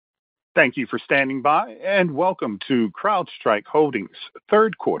Thank you for standing by, and welcome to CrowdStrike Holdings'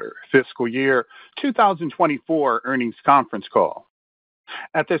 third quarter fiscal year 2024 earnings conference call.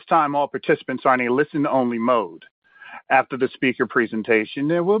 At this time, all participants are in a listen-only mode. After the speaker presentation,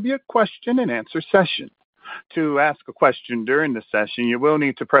 there will be a question-and-answer session. To ask a question during the session, you will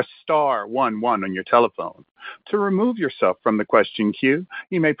need to press star 11 on your telephone. To remove yourself from the question queue,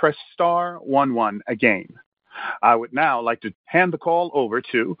 you may press star 11 again. I would now like to hand the call over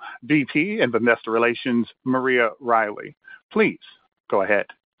to VP of Investor Relations, Maria Riley. Please go ahead.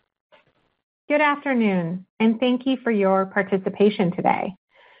 Good afternoon, and thank you for your participation today.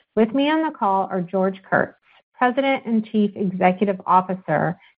 With me on the call are George Kurtz, President and Chief Executive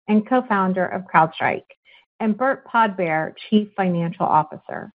Officer and co-founder of CrowdStrike, and Burt Podbere, Chief Financial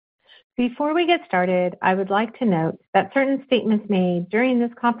Officer. Before we get started, I would like to note that certain statements made during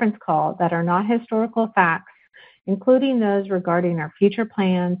this conference call that are not historical facts, including those regarding our future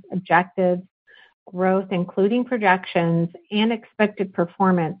plans, objectives, growth, including projections, and expected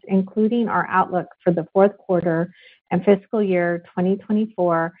performance, including our outlook for the fourth quarter and fiscal year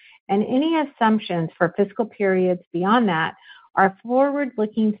 2024, and any assumptions for fiscal periods beyond that, are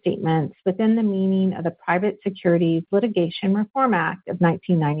forward-looking statements within the meaning of the Private Securities Litigation Reform Act of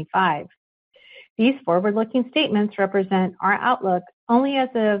 1995. These forward-looking statements represent our outlook only as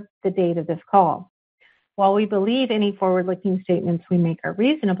of the date of this call. While we believe any forward-looking statements we make are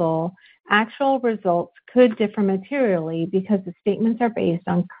reasonable, actual results could differ materially because the statements are based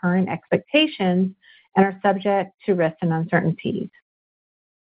on current expectations and are subject to risks and uncertainties.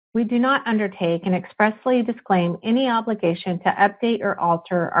 We do not undertake and expressly disclaim any obligation to update or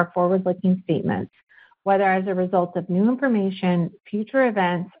alter our forward-looking statements, whether as a result of new information, future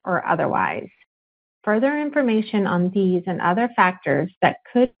events, or otherwise. Further information on these and other factors that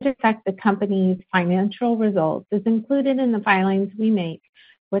could affect the company's financial results is included in the filings we make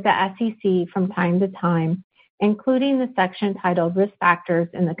with the SEC from time to time, including the section titled Risk Factors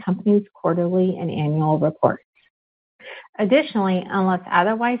in the company's quarterly and annual reports. Additionally, unless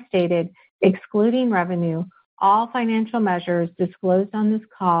otherwise stated, excluding revenue, all financial measures disclosed on this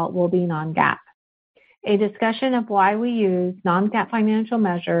call will be non-GAAP. A discussion of why we use non-GAAP financial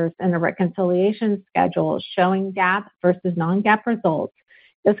measures and a reconciliation schedule showing GAAP versus non-GAAP results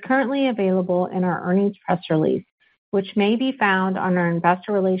is currently available in our earnings press release, which may be found on our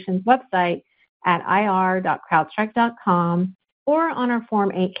investor relations website at ir.crowdstrike.com or on our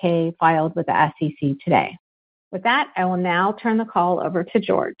Form 8-K filed with the SEC today. With that, I will now turn the call over to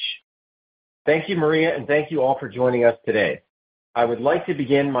George. Thank you, Maria, and thank you all for joining us today. I would like to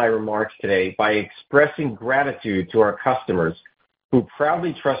begin my remarks today by expressing gratitude to our customers who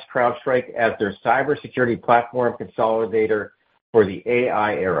proudly trust CrowdStrike as their cybersecurity platform consolidator for the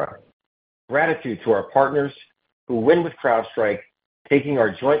AI era. Gratitude to our partners who win with CrowdStrike, taking our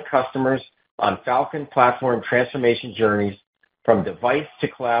joint customers on Falcon platform transformation journeys from device to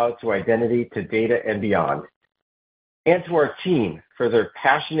cloud to identity to data and beyond. And to our team for their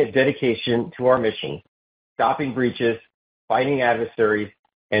passionate dedication to our mission, stopping breaches, fighting adversaries,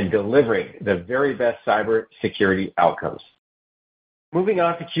 and delivering the very best cybersecurity outcomes. Moving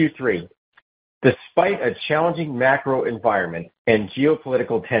on to Q3. Despite a challenging macro environment and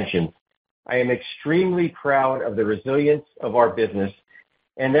geopolitical tensions, I am extremely proud of the resilience of our business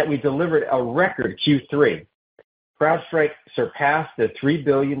and that we delivered a record Q3. CrowdStrike surpassed the $3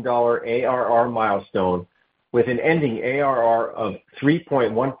 billion ARR milestone with an ending ARR of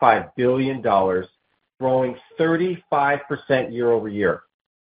 $3.15 billion, growing 35% year over year.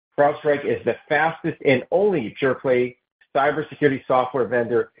 CrowdStrike is the fastest and only pure-play cybersecurity software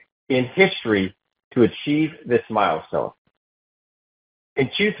vendor in history to achieve this milestone. In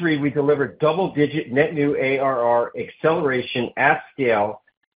Q3, we delivered double-digit net new ARR acceleration at scale,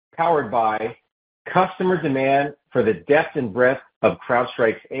 powered by customer demand for the depth and breadth of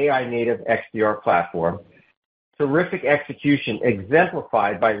CrowdStrike's AI-native XDR platform, terrific execution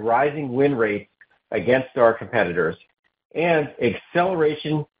exemplified by rising win rates against our competitors, and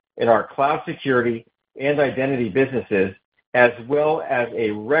acceleration in our cloud security and identity businesses, as well as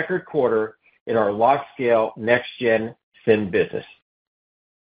a record quarter in our LogScale next-gen SIEM business.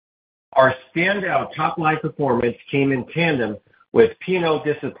 Our standout top-line performance came in tandem with P&L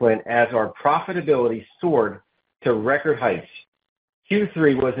discipline as our profitability soared to record heights.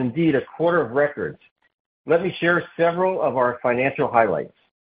 Q3 was indeed a quarter of records. Let me share several of our financial highlights.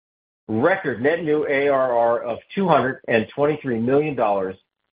 Record net new ARR of $223 million,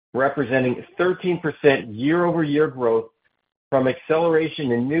 representing 13% year-over-year growth from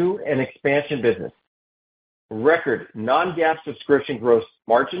acceleration in new and expansion business. Record non-GAAP subscription gross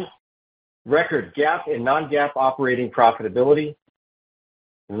margin. Record GAAP and non-GAAP operating profitability.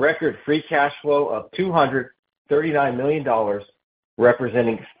 record free cash flow of $239 million,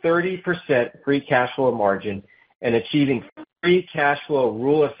 representing 30% free cash flow margin, and achieving free cash flow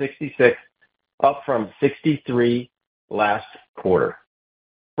rule of 66, up from 63 last quarter.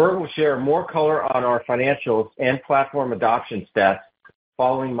 Bert will share more color on our financials and platform adoption stats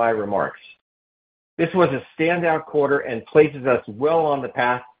following my remarks. This was a standout quarter and places us well on the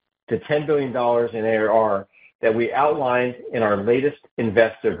path to $10 billion in ARR that we outlined in our latest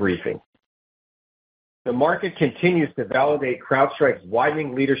investor briefing. The market continues to validate CrowdStrike's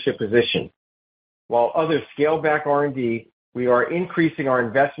widening leadership position. While others scale back R&D, we are increasing our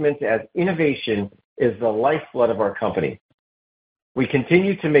investments as innovation is the lifeblood of our company. We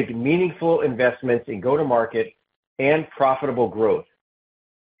continue to make meaningful investments in go-to-market and profitable growth.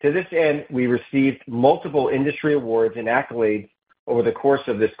 To this end, we received multiple industry awards and accolades over the course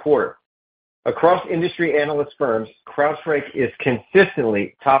of this quarter. Across industry analyst firms, CrowdStrike is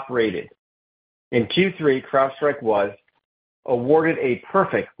consistently top-rated. In Q3, CrowdStrike was awarded a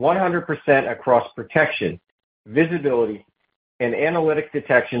perfect 100% across protection, visibility, and analytic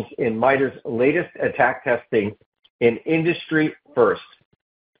detections in MITRE's latest attack testing in industry first,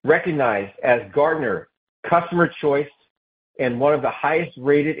 recognized as Gartner Customer Choice and one of the highest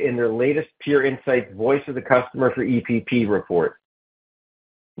rated in their latest Peer Insights Voice of the Customer for EPP report.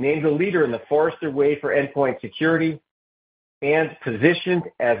 Named a leader in the Forrester Wave for endpoint security, and positioned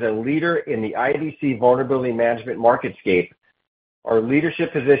as a leader in the IDC vulnerability management marketscape, our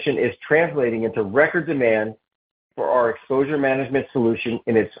leadership position is translating into record demand for our exposure management solution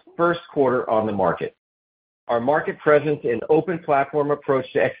in its first quarter on the market. Our market presence and open platform approach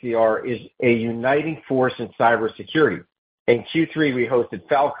to XDR is a uniting force in cybersecurity. In Q3, we hosted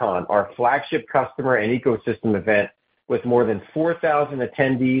Falcon, our flagship customer and ecosystem event, with more than 4,000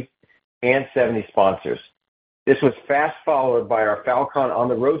 attendees and 70 sponsors. This was fast followed by our Falcon on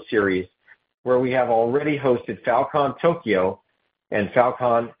the Road series, where we have already hosted Falcon Tokyo and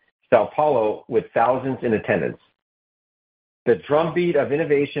Falcon Sao Paulo with thousands in attendance. The drumbeat of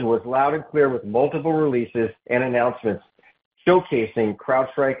innovation was loud and clear with multiple releases and announcements showcasing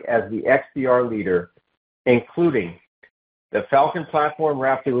CrowdStrike as the XDR leader, including the Falcon Platform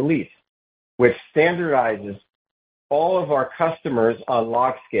Raptor release, which standardizes all of our customers on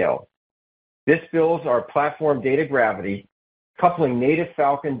LogScale. This builds our platform data gravity, coupling native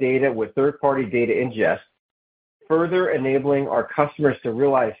Falcon data with third-party data ingest, further enabling our customers to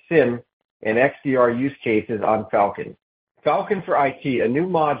realize SIEM and XDR use cases on Falcon. Falcon for IT, a new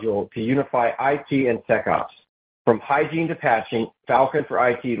module to unify IT and SecOps. From hygiene to patching, Falcon for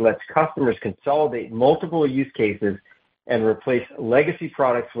IT lets customers consolidate multiple use cases and replace legacy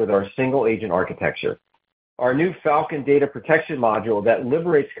products with our single agent architecture. Our new Falcon Data Protection module that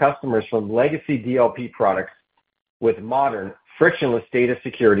liberates customers from legacy DLP products with modern, frictionless data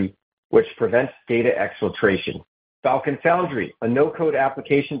security, which prevents data exfiltration. Falcon Foundry, a no-code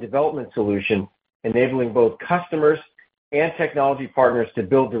application development solution enabling both customers and technology partners to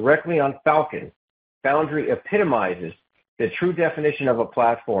build directly on Falcon. Foundry epitomizes the true definition of a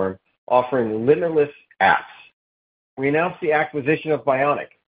platform offering limitless apps. We announced the acquisition of Bionic,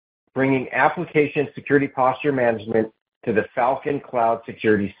 bringing application security posture management to the Falcon Cloud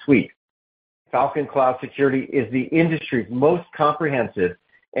Security Suite. Falcon Cloud Security is the industry's most comprehensive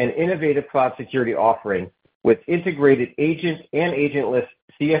and innovative cloud security offering with integrated agent and agentless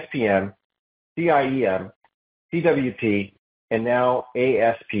CSPM, CIEM, CWP, and now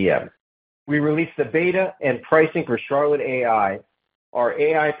ASPM. We released the beta and pricing for Charlotte AI, our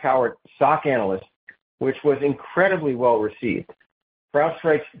AI-powered SOC analyst, which was incredibly well received.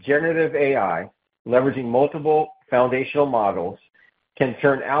 CrowdStrike's generative AI, leveraging multiple foundational models, can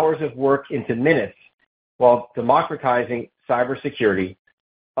turn hours of work into minutes while democratizing cybersecurity,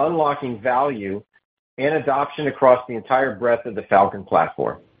 unlocking value and adoption across the entire breadth of the Falcon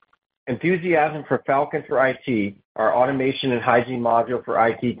platform. Enthusiasm for Falcon for IT, our automation and hygiene module for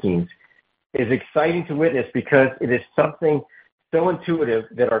IT teams, is exciting to witness because it is something so intuitive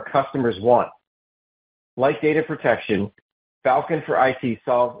that our customers want. Like data protection, Falcon for IT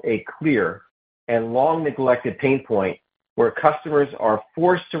solves a clear and long-neglected pain point where customers are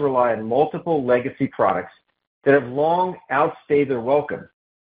forced to rely on multiple legacy products that have long outstayed their welcome.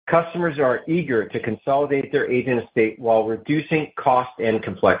 Customers are eager to consolidate their agent estate while reducing cost and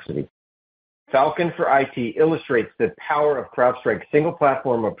complexity. Falcon for IT illustrates the power of CrowdStrike's single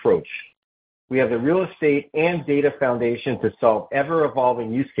platform approach. We have the real estate and data foundation to solve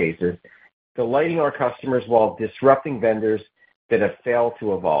ever-evolving use cases, delighting our customers while disrupting vendors that have failed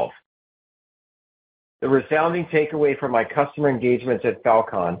to evolve. The resounding takeaway from my customer engagements at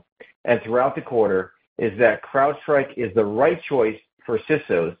Falcon and throughout the quarter is that CrowdStrike is the right choice for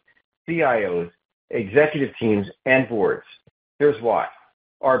CISOs, CIOs, executive teams, and boards. Here's why.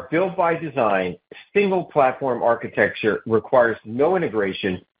 Our built-by-design, single platform architecture requires no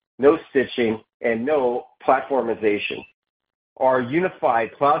integration, no stitching, and no platformization. Our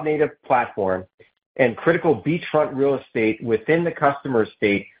unified cloud-native platform and critical beachfront real estate within the customer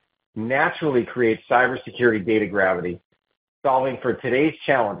estate naturally creates cybersecurity data gravity, solving for today's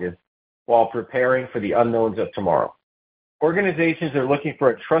challenges while preparing for the unknowns of tomorrow. Organizations are looking for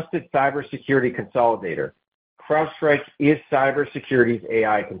a trusted cybersecurity consolidator. CrowdStrike is cybersecurity's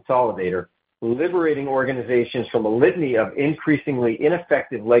AI consolidator, liberating organizations from a litany of increasingly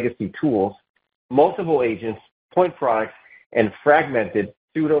ineffective legacy tools, multiple agents, point products, and fragmented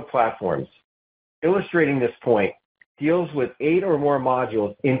pseudo-platforms. Illustrating this point, deals with 8 or more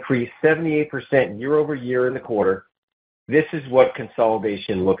modules increased 78% year over year in the quarter. This is what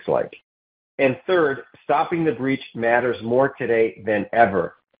consolidation looks like. And third, stopping the breach matters more today than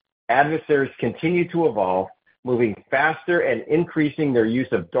ever. Adversaries continue to evolve, moving faster and increasing their use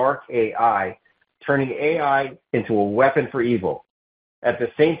of dark AI, turning AI into a weapon for evil. At the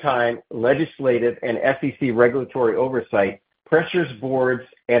same time, legislative and SEC regulatory oversight pressures boards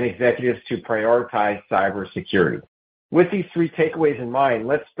and executives to prioritize cybersecurity. With these 3 takeaways in mind,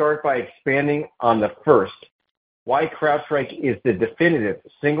 let's start by expanding on the first, why CrowdStrike is the definitive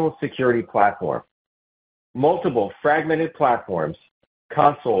single security platform. Multiple fragmented platforms,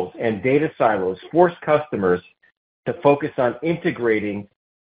 consoles, and data silos force customers to focus on integrating,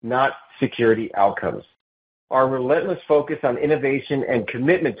 not security outcomes. Our relentless focus on innovation and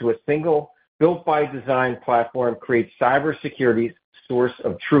commitment to a single built-by-design platform creates cybersecurity's source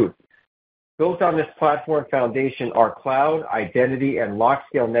of truth. Built on this platform foundation, our cloud, identity, and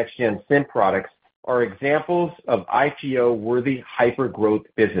LogScale next-gen SIEM products are examples of IPO-worthy hyper-growth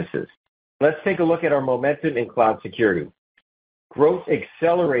businesses. Let's take a look at our momentum in cloud security. Growth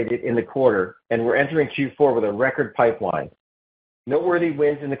accelerated in the quarter, and we're entering Q4 with a record pipeline. Noteworthy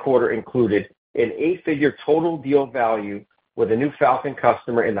wins in the quarter included an 8-figure total deal value with a new Falcon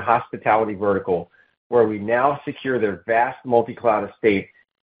customer in the hospitality vertical, where we now secure their vast multi-cloud estate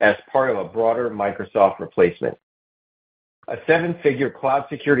as part of a broader Microsoft replacement. A 7-figure cloud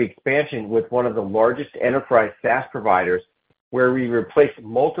security expansion with one of the largest enterprise SaaS providers, where we replaced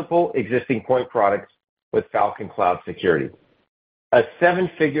multiple existing point products with Falcon Cloud Security. A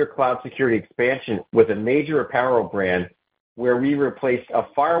 7-figure cloud security expansion with a major apparel brand, where we replaced a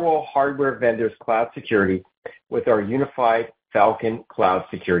firewall hardware vendor's cloud security with our unified Falcon Cloud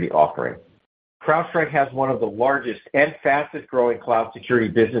Security offering. CrowdStrike has one of the largest and fastest growing cloud security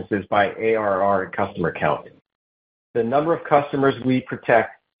businesses by ARR and customer count. The number of customers we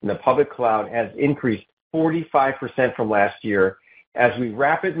protect in the public cloud has increased 45% from last year as we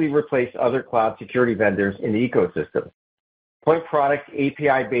rapidly replace other cloud security vendors in the ecosystem. Point product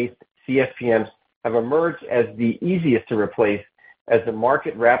API-based CSPMs have emerged as the easiest to replace as the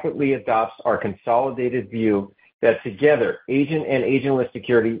market rapidly adopts our consolidated view that together, agent and agentless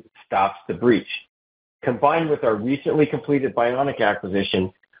security stops the breach. Combined with our recently completed Bionic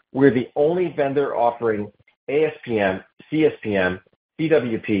acquisition, we're the only vendor offering ASPM, CSPM,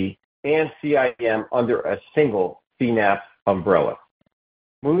 CWP, and CIEM under a single CNAPP umbrella.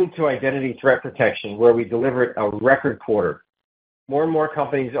 Moving to identity threat protection, where we delivered a record quarter. More and more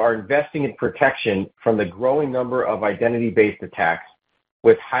companies are investing in protection from the growing number of identity-based attacks,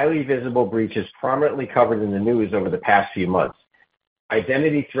 with highly visible breaches prominently covered in the news over the past few months.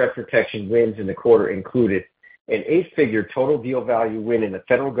 Identity threat protection wins in the quarter included an 8-figure total deal value win in the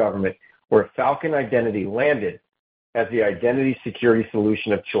federal government, where Falcon Identity landed as the identity security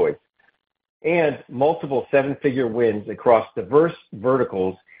solution of choice, and multiple 7-figure wins across diverse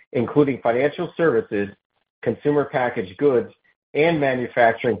verticals, including financial services, consumer packaged goods, and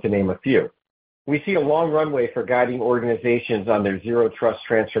manufacturing, to name a few. We see a long runway for guiding organizations on their zero trust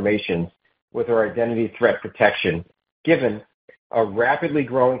transformations with our identity threat protection, given a rapidly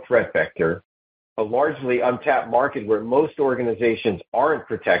growing threat vector, a largely untapped market where most organizations aren't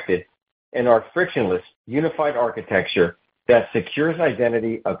protected, and our frictionless unified architecture that secures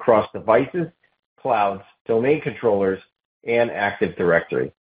identity across devices, clouds, domain controllers, and Active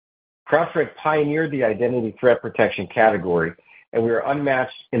Directory. CrowdStrike pioneered the identity threat protection category, and we are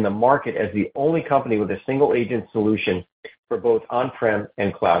unmatched in the market as the only company with a single agent solution for both on-prem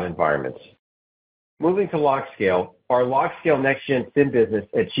and cloud environments. Moving to LogScale, our LogScale next-gen SIEM business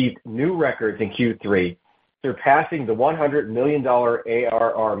achieved new records in Q3, surpassing the $100 million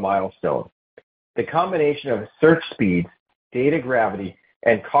ARR milestone. The combination of search speeds, data gravity,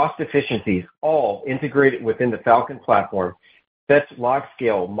 and cost efficiencies, all integrated within the Falcon platform, sets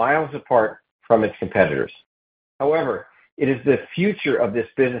LogScale miles apart from its competitors. However, it is the future of this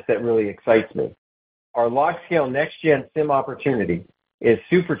business that really excites me. Our LogScale next-gen SIEM opportunity is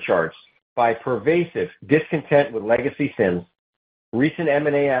supercharged by pervasive discontent with legacy SIEMs, recent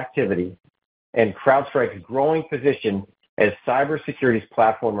M&A activity, and CrowdStrike's growing position as cybersecurity's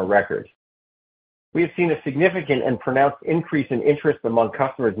platform of record. We have seen a significant and pronounced increase in interest among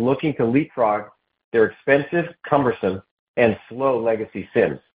customers looking to leapfrog their expensive, cumbersome, and slow legacy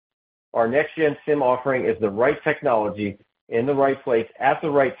SIEMs. Our next-gen SIEM offering is the right technology in the right place at the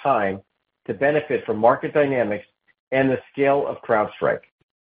right time to benefit from market dynamics and the scale of CrowdStrike.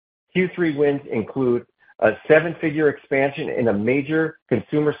 Q3 wins include a seven-figure expansion in a major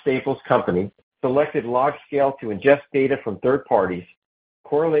consumer staples company, selected LogScale to ingest data from third parties,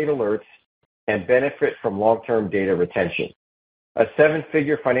 correlate alerts, and benefit from long-term data retention. A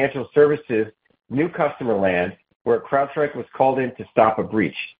seven-figure financial services new customer land where CrowdStrike was called in to stop a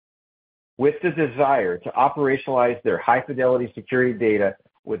breach. With the desire to operationalize their high-fidelity security data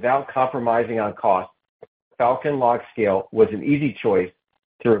without compromising on cost, Falcon LogScale was an easy choice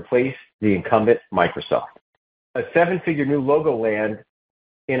to replace the incumbent Microsoft. A seven-figure new logo land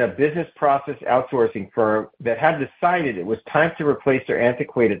in a business process outsourcing firm that had decided it was time to replace their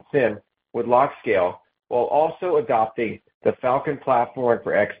antiquated SIEM with LogScale while also adopting the Falcon platform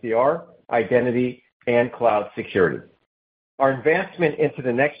for XDR, identity, and cloud security. Our advancement into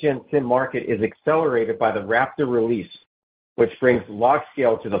the next-gen SIEM market is accelerated by the Raptor release, which brings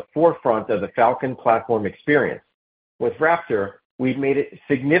LogScale to the forefront of the Falcon platform experience. With Raptor, we've made it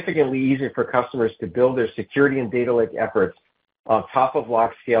significantly easier for customers to build their security and data lake efforts on top of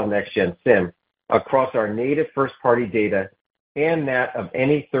LogScale next-gen SIEM across our native first-party data and that of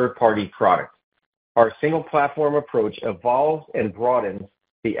any third-party product. Our single platform approach evolves and broadens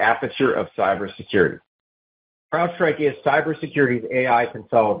the aperture of cybersecurity. CrowdStrike is cybersecurity's AI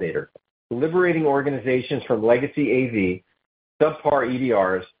consolidator, liberating organizations from legacy AV, subpar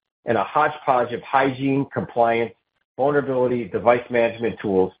EDRs, and a hodgepodge of hygiene, compliance, vulnerability, device management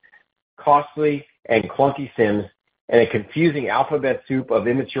tools, costly and clunky SIEMs, and a confusing alphabet soup of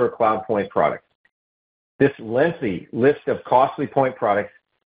immature cloud point products. This lengthy list of costly point products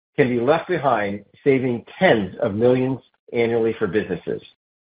can be left behind, saving tens of millions annually for businesses.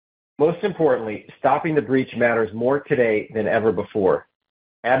 Most importantly, stopping the breach matters more today than ever before.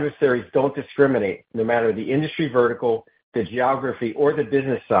 Adversaries don't discriminate, no matter the industry vertical, the geography, or the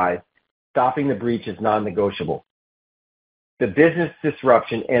business size. Stopping the breach is non-negotiable. The business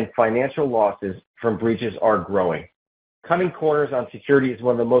disruption and financial losses from breaches are growing. Cutting corners on security is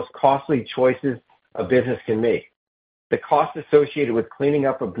one of the most costly choices a business can make. The cost associated with cleaning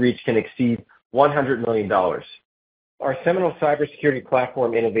up a breach can exceed $100 million. Our seminal cybersecurity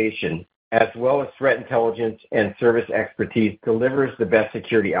platform innovation, as well as threat intelligence and service expertise, delivers the best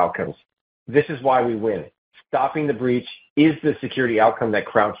security outcomes. This is why we win. Stopping the breach is the security outcome that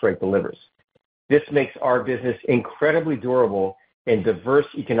CrowdStrike delivers. This makes our business incredibly durable in diverse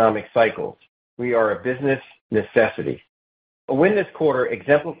economic cycles. We are a business necessity. A win this quarter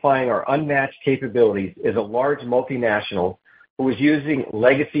exemplifying our unmatched capabilities is a large multinational who was using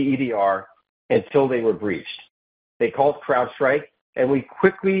legacy EDR until they were breached. They called CrowdStrike, and we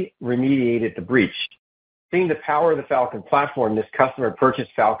quickly remediated the breach. Seeing the power of the Falcon platform, this customer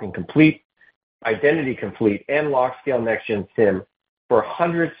purchased Falcon Complete, Identity Complete, and LogScale Next-Gen SIEM for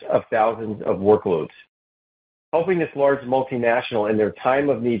hundreds of thousands of workloads. Helping this large multinational in their time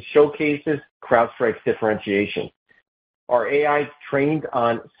of need showcases CrowdStrike's differentiation. Our AI, trained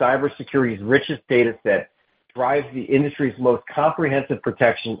on cybersecurity's richest data set, drives the industry's most comprehensive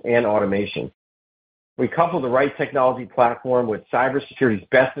protection and automation. We couple the right technology platform with cybersecurity's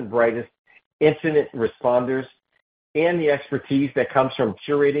best and brightest incident responders and the expertise that comes from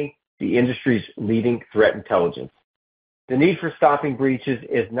curating the industry's leading threat intelligence. The need for stopping breaches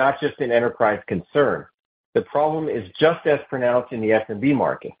is not just an enterprise concern. The problem is just as pronounced in the SMB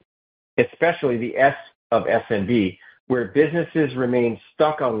market, especially the S of SMB, where businesses remain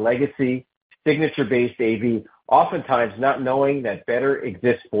stuck on legacy, signature-based AV, oftentimes not knowing that better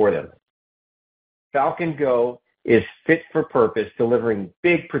exists for them. Falcon Go is fit for purpose, delivering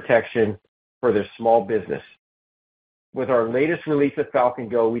big protection for their small business. With our latest release of Falcon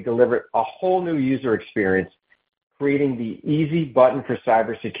Go, we delivered a whole new user experience, creating the easy button for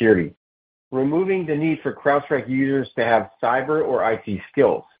cybersecurity, removing the need for CrowdStrike users to have cyber or IT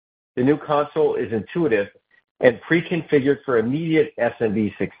skills. The new console is intuitive and pre-configured for immediate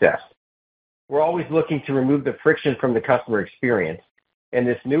SMB success. We're always looking to remove the friction from the customer experience, and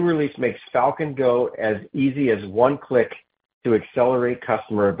this new release makes Falcon Go as easy as one click to accelerate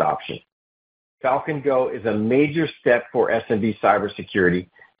customer adoption. Falcon Go is a major step for SMB cybersecurity,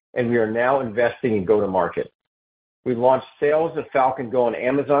 and we are now investing in go-to-market. We launched sales of Falcon Go on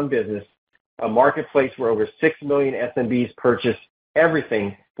Amazon Business, a marketplace where over 6 million SMBs purchase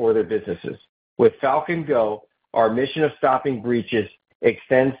everything for their businesses. With Falcon Go, our mission of stopping breaches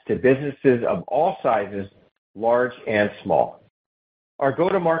extends to businesses of all sizes, large and small. Our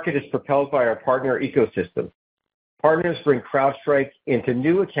go-to-market is propelled by our partner ecosystem. Partners bring CrowdStrike into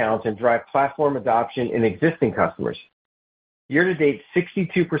new accounts and drive platform adoption in existing customers. Year-to-date,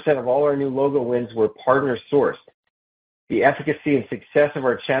 62% of all our new logo wins were partner-sourced. The efficacy and success of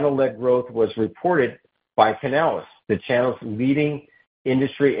our channel-led growth was reported by Canalys, the channel's leading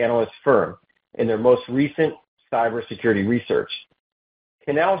industry analyst firm, in their most recent cybersecurity research.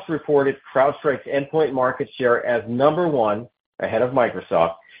 Canalys reported CrowdStrike's endpoint market share as number one, ahead of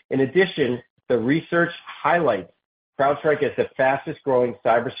Microsoft. In addition, the research highlights CrowdStrike as the fastest-growing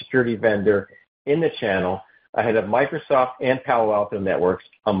cybersecurity vendor in the channel, ahead of Microsoft and Palo Alto Networks,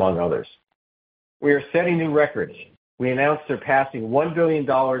 among others. We are setting new records. We announced surpassing $1 billion in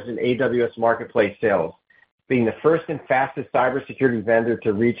AWS Marketplace sales. Being the first and fastest cybersecurity vendor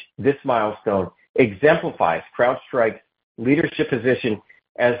to reach this milestone exemplifies CrowdStrike's leadership position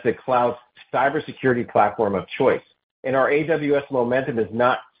as the cloud's cybersecurity platform of choice. And our AWS momentum is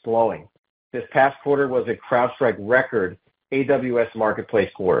not slowing. This past quarter was a CrowdStrike record AWS Marketplace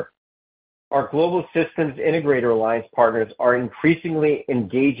quarter. Our global systems integrator alliance partners are increasingly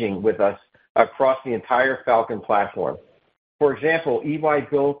engaging with us across the entire Falcon platform. For example, EY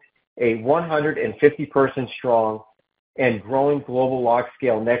built a 150-person strong and growing global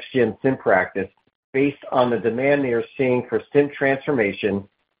log-scale next-gen SIEM practice based on the demand they are seeing for SIEM transformation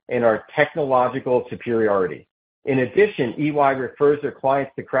and our technological superiority. In addition, EY refers their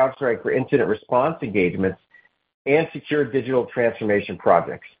clients to CrowdStrike for incident response engagements and secure digital transformation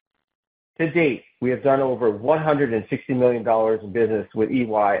projects. To date, we have done over $160 million in business with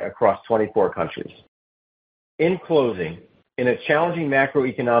EY across 24 countries. In closing, in a challenging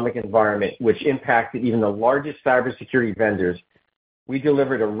macroeconomic environment which impacted even the largest cybersecurity vendors, we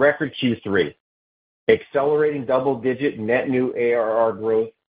delivered a record Q3, accelerating double-digit net new ARR growth,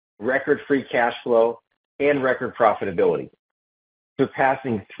 record free cash flow, and record profitability,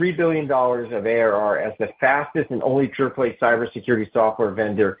 surpassing $3 billion of ARR as the fastest and only pure-play cybersecurity software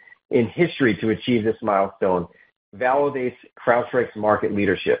vendor in history to achieve this milestone, validates CrowdStrike's market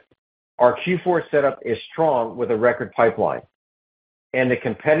leadership. Our Q4 setup is strong with a record pipeline, and the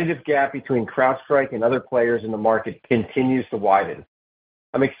competitive gap between CrowdStrike and other players in the market continues to widen.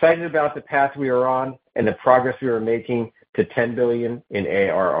 I'm excited about the path we are on and the progress we are making to $10 billion in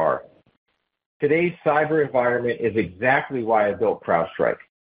ARR. Today's cyber environment is exactly why I built CrowdStrike.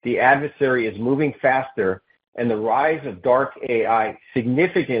 The adversary is moving faster, and the rise of dark AI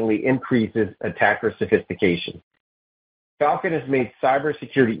significantly increases attacker sophistication. Falcon has made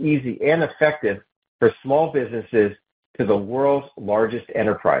cybersecurity easy and effective for small businesses to the world's largest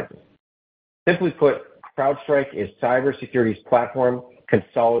enterprises. Simply put, CrowdStrike is cybersecurity's platform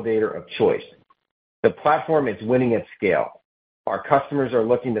consolidator of choice. The platform is winning at scale. Our customers are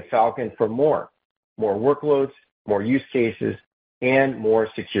looking to Falcon for more workloads, more use cases, and more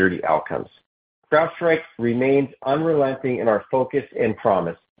security outcomes. CrowdStrike remains unrelenting in our focus and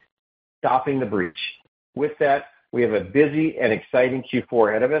promise, stopping the breach. With that, we have a busy and exciting Q4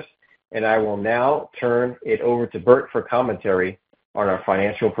 ahead of us, and I will now turn it over to Burt for commentary on our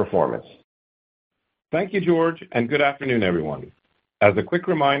financial performance. Thank you, George, and good afternoon, everyone. As a quick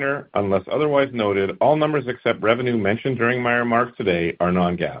reminder, unless otherwise noted, all numbers except revenue mentioned during my remarks today are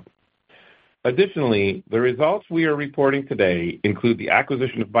non-GAAP. Additionally, the results we are reporting today include the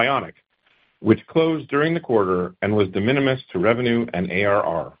acquisition of Bionic, which closed during the quarter and was de minimis to revenue and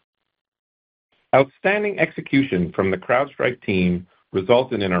ARR. Outstanding execution from the CrowdStrike team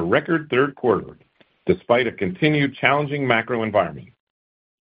resulted in a record third quarter, despite a continued challenging macro environment.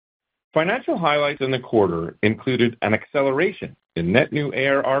 Financial highlights in the quarter included an acceleration in net new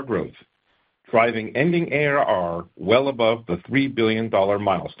ARR growth, driving ending ARR well above the $3 billion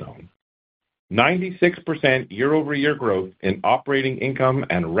milestone. 96% year-over-year growth in operating income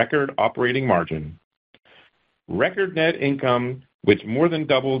and record operating margin. Record net income, which more than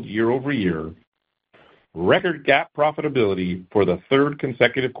doubled year-over-year. Record GAAP profitability for the third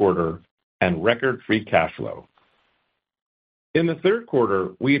consecutive quarter, and record free cash flow. In the third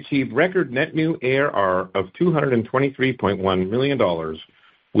quarter, we achieved record net new ARR of $223.1 million,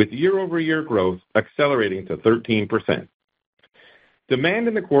 with year-over-year growth accelerating to 13%. Demand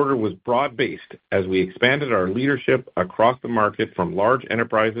in the quarter was broad-based as we expanded our leadership across the market from large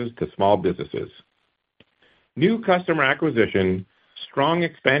enterprises to small businesses. New customer acquisition, strong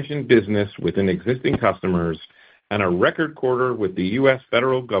expansion business within existing customers, and a record quarter with the U.S.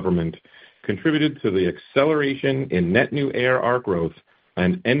 federal government contributed to the acceleration in net new ARR growth,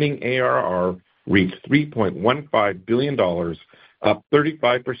 and ending ARR reached $3.15 billion, up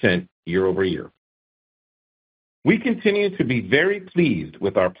 35% year-over-year. We continue to be very pleased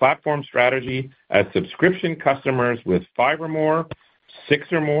with our platform strategy as subscription customers with 5 or more, 6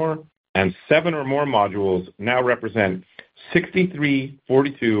 or more, and 7 or more modules now represent 63%,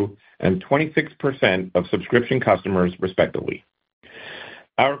 42%, and 26% of subscription customers, respectively.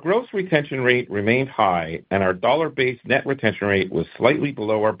 Our gross retention rate remained high, and our dollar-based net retention rate was slightly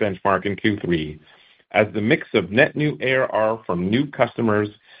below our benchmark in Q3, as the mix of net new ARR from new customers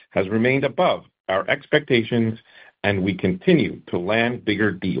has remained above our expectations, and we continue to land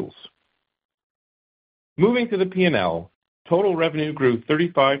bigger deals. Moving to the P&L, total revenue grew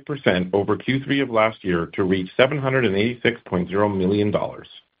 35% over Q3 of last year to reach $786.0 million.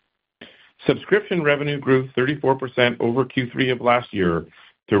 Subscription revenue grew 34% over Q3 of last year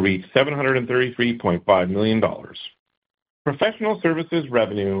to reach $733.5 million. Professional services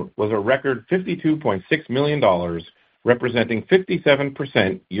revenue was a record $52.6 million, representing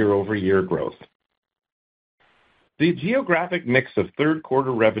 57% year-over-year growth. The geographic mix of third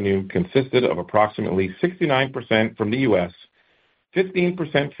quarter revenue consisted of approximately 69% from the U.S.,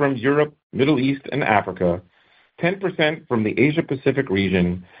 15% from Europe, Middle East, and Africa, 10% from the Asia-Pacific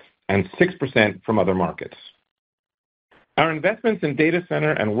region, and 6% from other markets. Our investments in data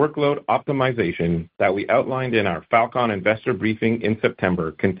center and workload optimization that we outlined in our Falcon investor briefing in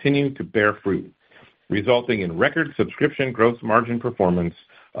September continue to bear fruit, resulting in record subscription gross margin performance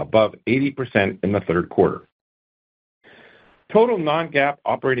above 80% in the third quarter. Total non-GAAP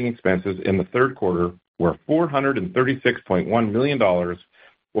operating expenses in the third quarter were $436.1 million,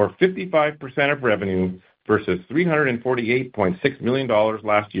 or 55% of revenue, versus $348.6 million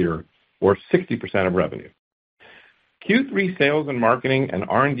last year, or 60% of revenue. Q3 sales and marketing and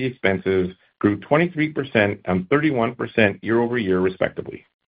R&D expenses grew 23% and 31% year-over-year, respectively.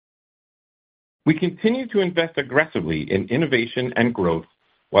 We continue to invest aggressively in innovation and growth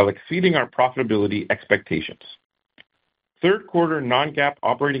while exceeding our profitability expectations. Third quarter non-GAAP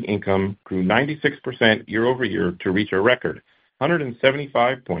operating income grew 96% year-over-year to reach a record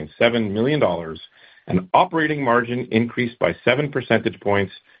 $175.7 million, and operating margin increased by 7 percentage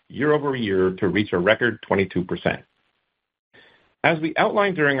points year-over-year to reach a record 22%. As we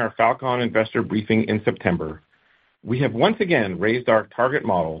outlined during our Falcon investor briefing in September, we have once again raised our target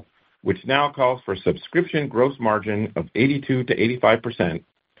model, which now calls for subscription gross margin of 82%-85%,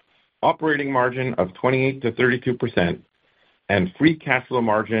 operating margin of 28%-32%, and free cash flow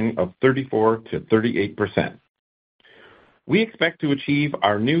margin of 34%-38%. We expect to achieve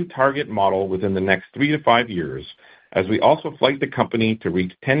our new target model within the next 3 to 5 years, as we also flight the company to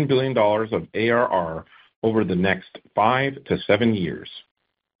reach $10 billion of ARR over the next 5 to 7 years.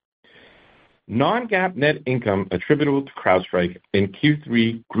 Non-GAAP net income attributable to CrowdStrike in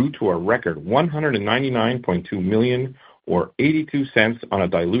Q3 grew to a record $199.2 million, or 82 cents on a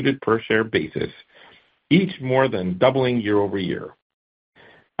diluted per share basis, each more than doubling year-over-year.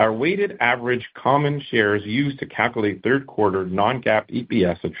 Our weighted average common shares used to calculate third quarter non-GAAP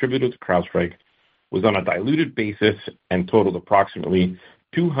EPS attributed to CrowdStrike was on a diluted basis and totaled approximately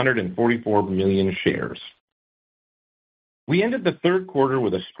 244 million shares. We ended the third quarter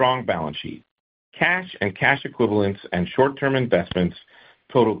with a strong balance sheet. Cash and cash equivalents and short-term investments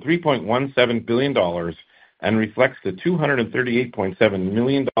totaled $3.17 billion and reflects the $238.7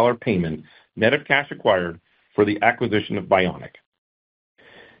 million payment, net of cash acquired, for the acquisition of Bionic.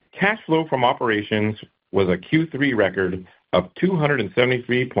 Cash flow from operations was a Q3 record of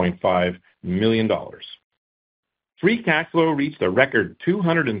 $273.5 million. Free cash flow reached a record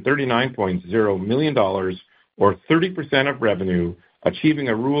 $239.0 million, or 30% of revenue, achieving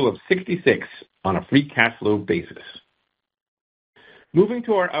a rule of 66 on a free cash flow basis. Moving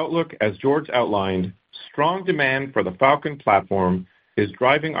to our outlook, as George outlined, strong demand for the Falcon platform is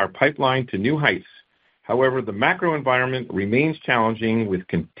driving our pipeline to new heights. However, the macro environment remains challenging with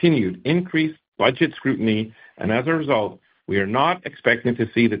continued increased budget scrutiny, and as a result, we are not expecting to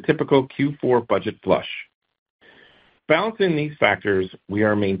see the typical Q4 budget flush. Balancing these factors, we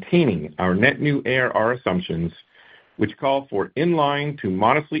are maintaining our net new ARR assumptions, which call for in-line to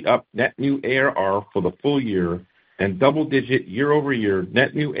modestly up net new ARR for the full year and double-digit year-over-year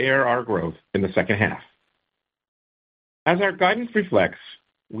net new ARR growth in the second half. As our guidance reflects,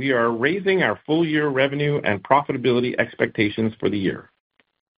 we are raising our full-year revenue and profitability expectations for the year.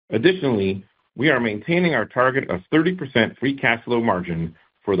 Additionally, we are maintaining our target of 30% free cash flow margin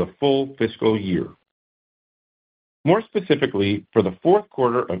for the full fiscal year. More specifically, for the fourth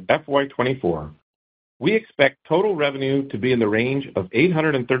quarter of FY24, we expect total revenue to be in the range of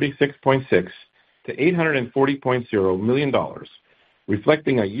 $836.6 to $840.0 million,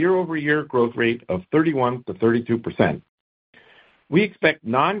 reflecting a year-over-year growth rate of 31 to 32%. We expect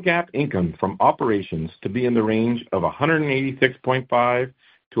non-GAAP income from operations to be in the range of $186.5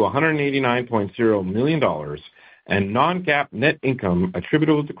 to $189.0 million, and non-GAAP net income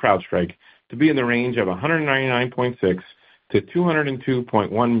attributable to CrowdStrike to be in the range of $199.6 to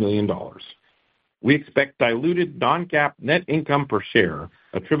 $202.1 million. We expect diluted non-GAAP net income per share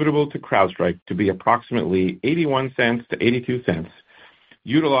attributable to CrowdStrike to be approximately 81 cents to 82 cents,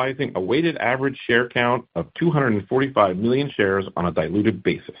 utilizing a weighted average share count of 245 million shares on a diluted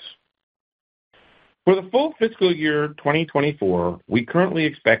basis. For the full fiscal year 2024, we currently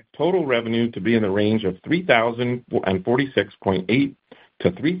expect total revenue to be in the range of $3,046.8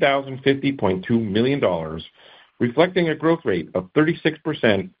 to $3,050.2 million, reflecting a growth rate of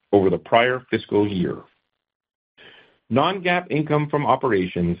 36% over the prior fiscal year. Non-GAAP income from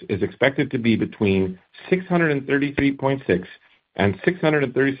operations is expected to be between $633.6 and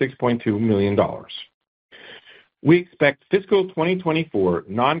 $636.2 million. We expect fiscal 2024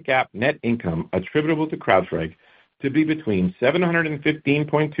 non-GAAP net income attributable to CrowdStrike to be between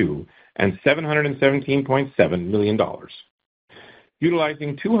 $715.2 and $717.7 million.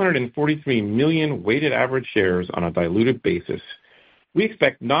 Utilizing 243 million weighted average shares on a diluted basis, we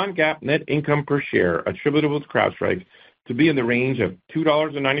expect non-GAAP net income per share attributable to CrowdStrike to be in the range of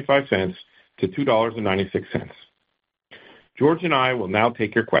 $2.95 to $2.96. George and I will now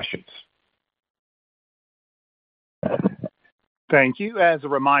take your questions. Thank you. As a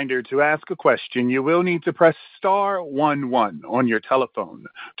reminder, to ask a question, you will need to press star 11 on your telephone.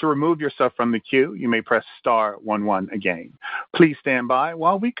 To remove yourself from the queue, you may press star 11 again. Please stand by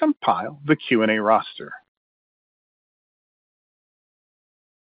while we compile the Q&A roster.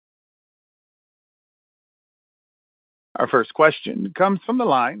 Our first question comes from the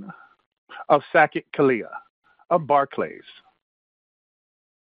line of Saket Kalia of Barclays.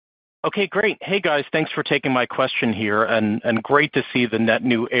 Okay, great. Hey, guys, thanks for taking my question here, and great to see the net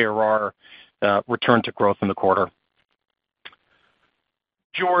new ARR return to growth in the quarter.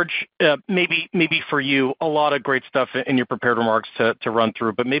 George, maybe for you, a lot of great stuff in your prepared remarks to run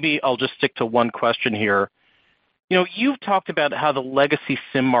through, but maybe I'll just stick to one question here. You know, you've talked about how the legacy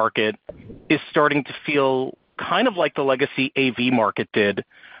SIEM market is starting to feel kind of like the legacy AV market did,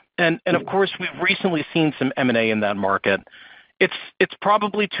 and of course, we've recently seen some M&A in that market. It's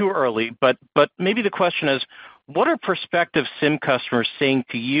probably too early, but maybe the question is, what are prospective SIEM customers saying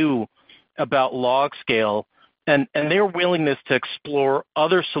to you about LogScale and their willingness to explore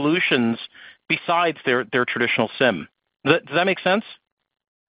other solutions besides their traditional SIEM? Does that make sense?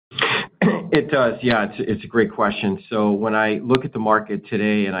 It does, yeah. It's a great question. So when I look at the market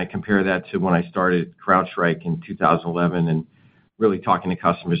today and I compare that to when I started CrowdStrike in 2011 and really talking to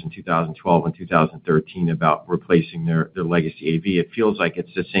customers in 2012 and 2013 about replacing their legacy AV, it feels like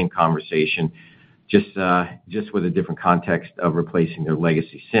it's the same conversation, just with a different context of replacing their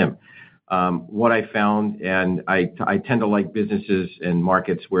legacy SIEM. What I found, and I tend to like businesses and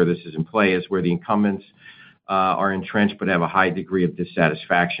markets where this is in play, is where the incumbents are entrenched but have a high degree of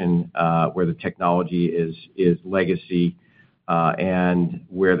dissatisfaction, where the technology is legacy, and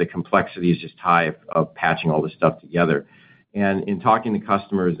where the complexity is just high of patching all this stuff together. And in talking to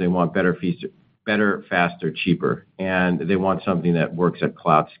customers, they want better, faster, cheaper, and they want something that works at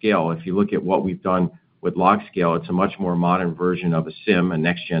cloud scale. If you look at what we've done with LogScale, it's a much more modern version of a SIEM, a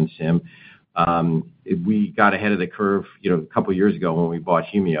next-gen SIEM. We got ahead of the curve, a couple of years ago when we bought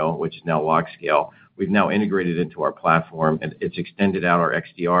Humio, which is now LogScale. We've now integrated it into our platform, and it's extended out our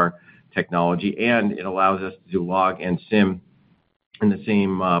XDR technology, and it allows us to do log and SIEM in the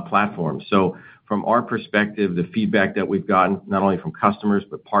same platform. So from our perspective, the feedback that we've gotten, not only from customers,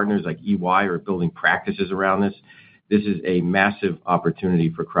 but partners like EY are building practices around this. This is a massive opportunity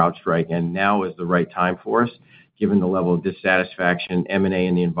for CrowdStrike, and now is the right time for us, given the level of dissatisfaction, M&A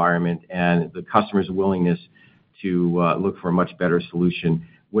in the environment, and the customer's willingness to look for a much better solution,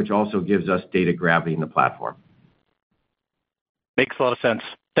 which also gives us data gravity in the platform. Makes a lot of sense.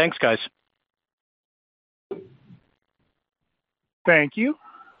 Thanks, guys. Thank you.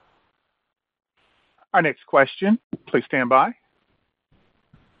 Our next question, please stand by,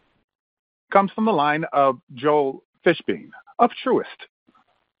 comes from the line of Joel Fishbein of Truist.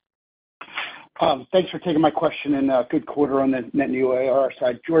 Thanks for taking my question, and good quarter on the net new ARR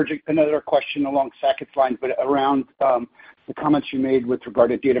side. George, another question along Saket's line, but around the comments you made with regard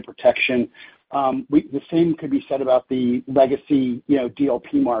to data protection. The same could be said about the legacy,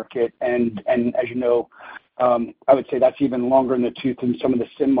 DLP market, and as you know, I would say that's even longer in the tooth than some of the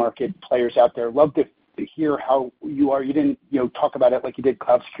SIEM market players out there. Love to hear how you are. You didn't, talk about it like you did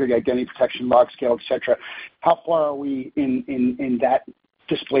cloud security, identity protection, log scale, et cetera. How far are we in that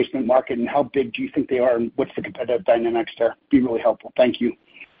displacement market, and how big do you think they are, and what's the competitive dynamics there? Be really helpful. Thank you.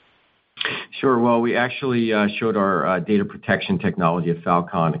 Sure. Well, we actually showed our data protection technology at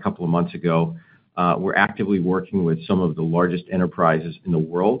Falcon a couple of months ago. We're actively working with some of the largest enterprises in the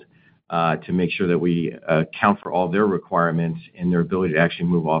world to make sure that we account for all their requirements and their ability to actually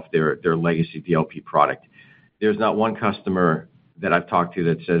move off their legacy DLP product. There's not one customer that I've talked to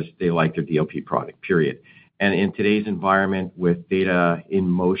that says they like their DLP product, period. And in today's environment with data in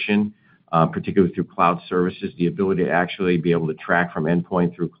motion, particularly through cloud services, the ability to actually be able to track from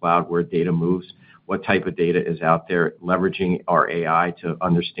endpoint through cloud where data moves, what type of data is out there, leveraging our AI to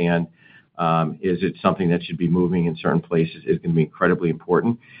understand is it something that should be moving in certain places is going to be incredibly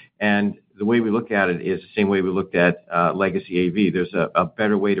important. And the way we look at it is the same way we looked at legacy AV. There's a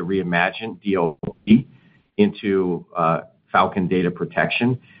better way to reimagine DLP into Falcon data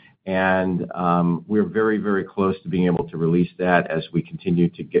protection. And we're very, very close to being able to release that as we continue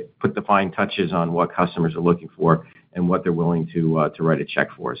to put the fine touches on what customers are looking for and what they're willing to write a check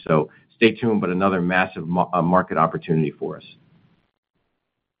for. So stay tuned, but another massive market opportunity for us.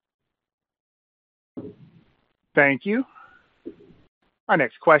 Thank you. Our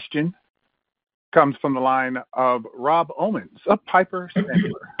next question comes from the line of Rob Owens of Piper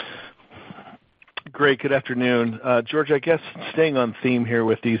Sandler. Great. Good afternoon. George, I guess staying on theme here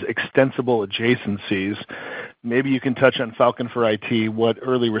with these extensible adjacencies, maybe you can touch on Falcon for IT, what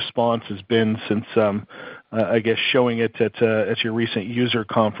early response has been since, I guess, showing it at your recent user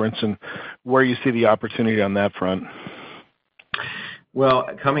conference, and where you see the opportunity on that front. Well,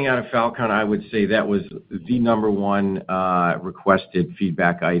 coming out of Falcon, I would say that was the number one requested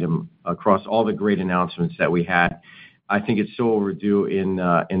feedback item across all the great announcements that we had. I think it's so overdue in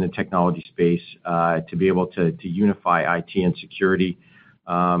the technology space to be able to unify IT and security.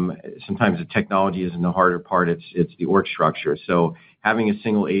 Sometimes the technology isn't the harder part; it's the org structure. So having a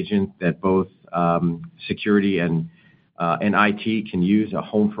single agent that both security and IT can use, a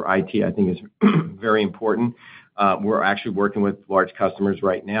home for IT, I think is very important. We're actually working with large customers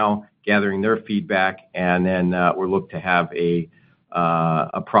right now, gathering their feedback, and then we're looking to have a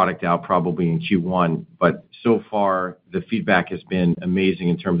product out probably in Q1. But so far, the feedback has been amazing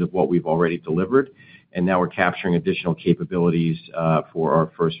in terms of what we've already delivered, and now we're capturing additional capabilities for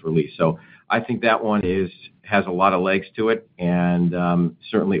our first release. So I think that one has a lot of legs to it, and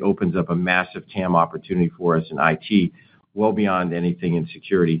certainly opens up a massive TAM opportunity for us in IT, well beyond anything in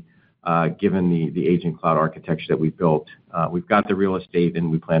security. Given the agent cloud architecture that we've built. We've got the real estate,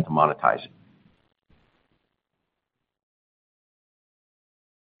 and we plan to monetize it.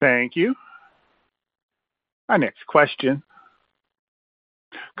 Thank you. Our next question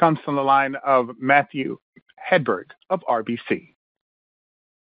comes from the line of Matthew Hedberg of RBC.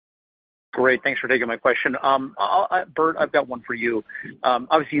 Great. Thanks for taking my question. Bert, I've got one for you.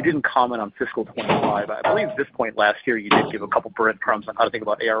 Obviously, you didn't comment on fiscal 25. I believe at this point last year you did give a couple breadcrumbs on how to think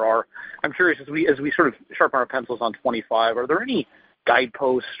about ARR. I'm curious, as we sort of sharpen our pencils on 25, are there any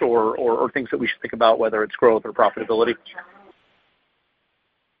guideposts or things that we should think about, whether it's growth or profitability?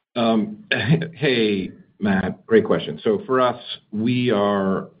 Hey, Matt, great question. So for us, we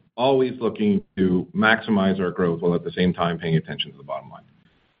are always looking to maximize our growth while at the same time paying attention to the bottom line.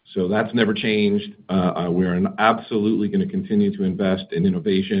 So that's never changed. We're absolutely going to continue to invest in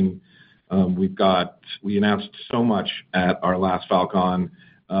innovation. We announced so much at our last Falcon.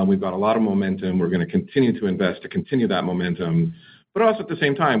 We've got a lot of momentum. We're going to continue to invest to continue that momentum. But also at the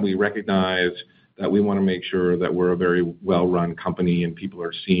same time, we recognize that we want to make sure that we're a very well-run company and people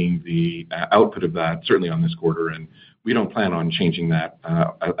are seeing the output of that, certainly on this quarter. And we don't plan on changing that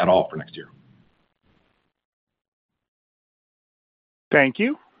at all for next year. Thank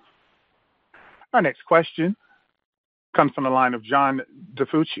you. Our next question comes from the line of John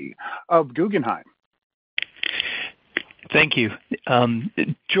DiFucci of Guggenheim. Thank you.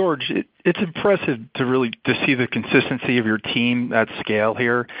 George, it's impressive to see the consistency of your team at scale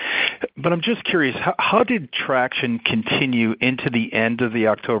here. But I'm just curious, how did traction continue into the end of the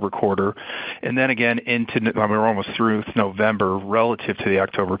October quarter, and then again we're almost through November relative to the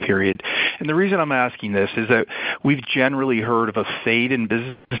October period? And the reason I'm asking this is that we've generally heard of a fade in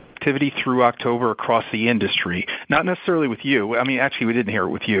business activity through October across the industry, not necessarily with you. I mean, actually, we didn't hear it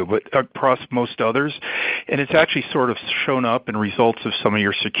with you, but across most others. And it's actually sort of shown up in results of some of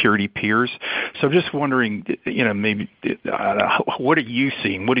your security peers. So I'm just wondering, maybe what are you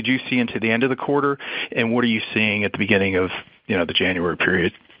seeing? What did you see into the end of the quarter, and what are you seeing at the beginning of the January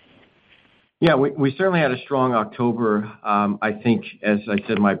period? Yeah, we certainly had a strong October. I think, as I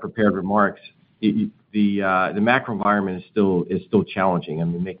said in my prepared remarks, the macro environment is still challenging. I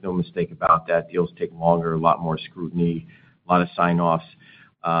mean, make no mistake about that. Deals take longer, a lot more scrutiny, a lot of sign-offs,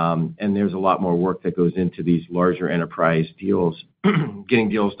 and there's a lot more work that goes into these larger enterprise deals. Getting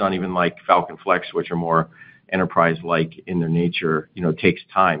deals done, even like Falcon Flex, which are more enterprise-like in their nature, takes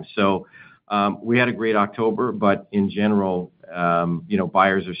time. So we had a great October, but in general,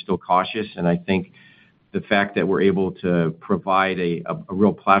 buyers are still cautious, and I think the fact that we're able to provide a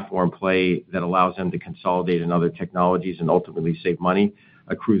real platform play that allows them to consolidate in other technologies and ultimately save money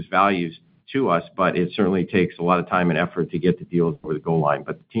accrues values to us, but it certainly takes a lot of time and effort to get the deals over the goal line.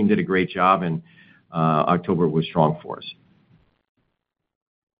 But the team did a great job, and October was strong for us.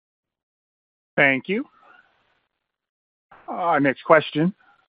 Thank you. Our next question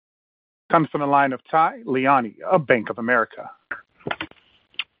comes from the line of Ty Liani of Bank of America.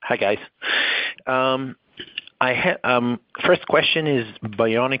 Hi, guys. First question is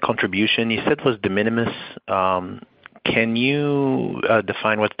Bionic contribution. You said was de minimis. Can you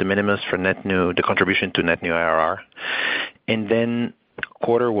define what's de minimis for net new, the contribution to net new ARR? And then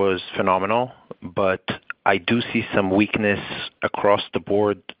quarter was phenomenal, but I do see some weakness across the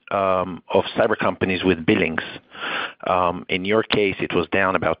board of cyber companies with billings. In your case, it was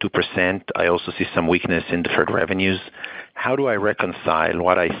down about 2%. I also see some weakness in deferred revenues. How do I reconcile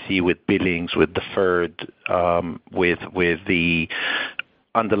what I see with billings, with deferred, with the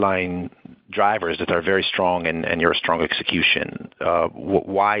underlying drivers that are very strong and your strong execution?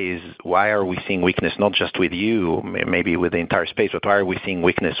 Why are we seeing weakness, not just with you, maybe with the entire space, but why are we seeing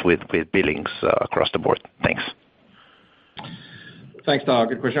weakness with billings across the board? Thanks. Thanks, Todd.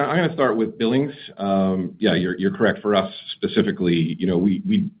 Good question. I'm going to start with billings. Yeah, you're correct. For us specifically,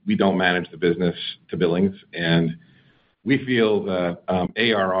 we don't manage the business to billings, and we feel that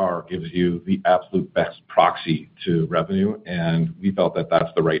ARR gives you the absolute best proxy to revenue, and we felt that that's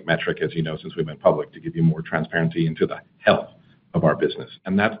the right metric, as you know, since we've been public, to give you more transparency into the health of our business,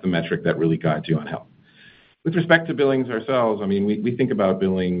 and that's the metric that really guides you on health. With respect to billings ourselves, I mean, we think about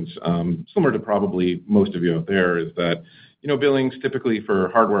billings similar to probably most of you out there, is that billings typically for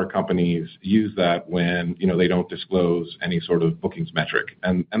hardware companies use that when they don't disclose any sort of bookings metric,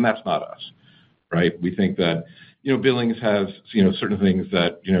 and that's not us, right? We think that billings has certain things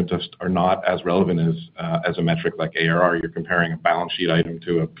that just are not as relevant as a metric like ARR. You're comparing a balance sheet item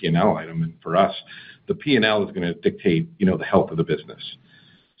to a P&L item, and for us, the P&L is going to dictate the health of the business.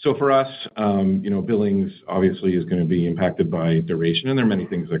 So for us, billings obviously is going to be impacted by duration, and there are many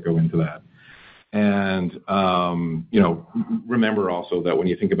things that go into that. And remember also that when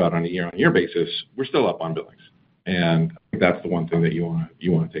you think about on a year-on-year basis, we're still up on billings, and I think that's the one thing that you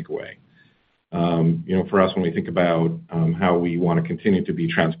want to take away. For us, when we think about how we want to continue to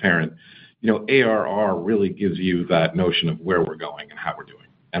be transparent, ARR really gives you that notion of where we're going and how we're doing.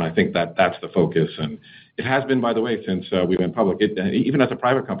 And I think that that's the focus. And it has been, by the way, since we went public. Even as a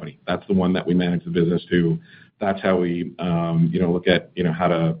private company, that's the one that we manage the business to. That's how we look at how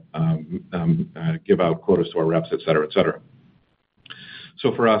to give out quotas to our reps, et cetera, et cetera.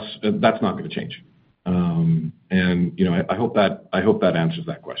 So for us, that's not going to change. I hope that answers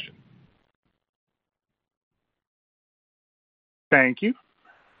that question. Thank you.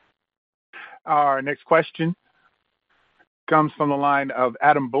 Our next question comes from the line of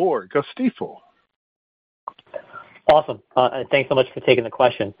Adam Borg of Stifel. Awesome. Thanks so much for taking the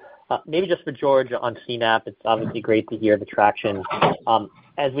question. Maybe just for George on CNAPP, it's obviously great to hear the traction.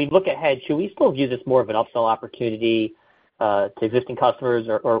 As we look ahead, should we still view this more of an upsell opportunity to existing customers,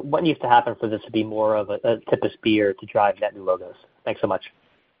 or what needs to happen for this to be more of a tip of spear to drive net new logos? Thanks so much.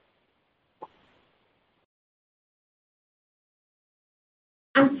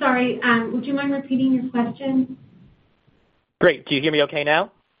 I'm sorry, would you mind repeating your question? Great. Do you hear me okay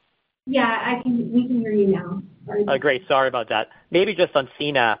now? Yeah, we can hear you now. Sorry. Great. Sorry about that. Maybe just on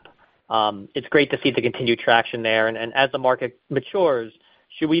CNAPP, it's great to see the continued traction there. And as the market matures,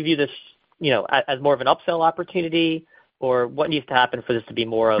 should we view this, as more of an upsell opportunity, or what needs to happen for this to be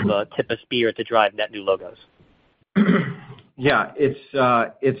more of a tip of spear to drive net new logos? Yeah,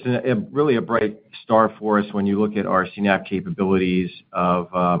 it's really a bright star for us when you look at our CNAPP capabilities of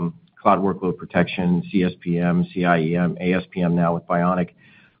cloud workload protection, CSPM, CIEM, ASPM now with Bionic.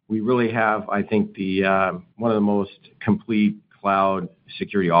 We really have, I think, one of the most complete cloud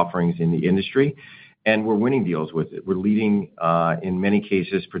security offerings in the industry, and we're winning deals with it. We're leading, in many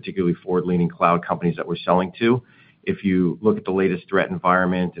cases, particularly forward-leaning cloud companies that we're selling to. If you look at the latest threat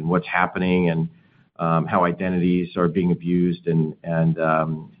environment and what's happening and how identities are being abused and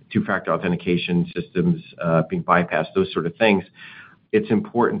two-factor authentication systems being bypassed, those sort of things, it's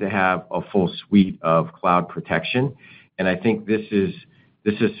important to have a full suite of cloud protection. And I think this is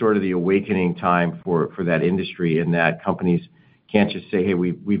this is sort of the awakening time for that industry, in that companies can't just say, hey,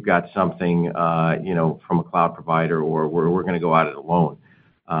 we've got something, from a cloud provider, or we're going to go at it alone.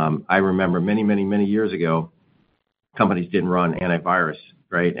 I remember many years ago, companies didn't run antivirus,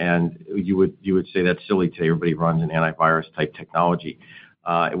 right? And you would say that's silly today. Everybody runs an antivirus type technology.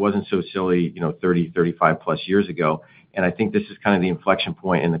 It wasn't so silly, 35 plus years ago. And I think this is kind of the inflection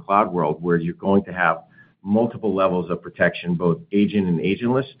point in the cloud world, where you're going to have multiple levels of protection, both agent and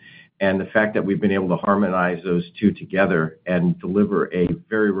agentless. And the fact that we've been able to harmonize those two together and deliver a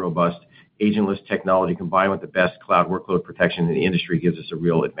very robust agentless technology combined with the best cloud workload protection in the industry gives us a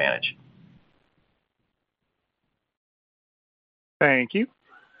real advantage. Thank you.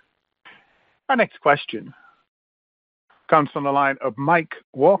 Our next question comes from the line of Mike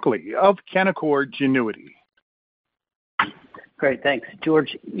Walkley of Canaccord Genuity. Great, thanks.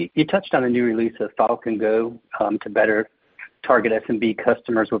 George, you touched on a new release of Falcon Go to better target SMB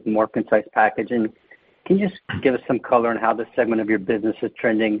customers with more concise packaging. Can you just give us some color on how this segment of your business is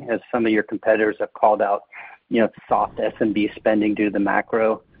trending, as some of your competitors have called out, soft SMB spending due to the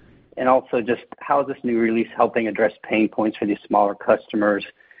macro? And also just how is this new release helping address pain points for these smaller customers,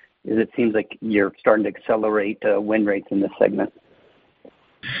 as it seems like you're starting to accelerate win rates in this segment?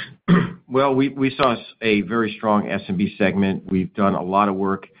 Well, we saw a very strong SMB segment. We've done a lot of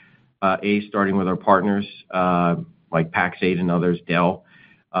work, starting with our partners like Pax8 and others, Dell,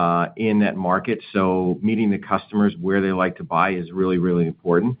 in that market. So meeting the customers where they like to buy is really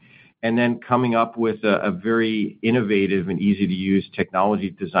important. And then coming up with a very innovative and easy-to-use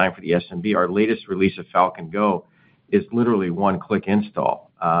technology designed for the SMB. Our latest release of Falcon Go is literally one-click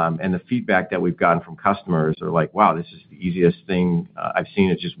install. And the feedback that we've gotten from customers are like, wow, this is the easiest thing I've seen.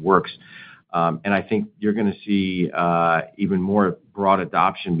 It just works. And I think you're going to see even more broad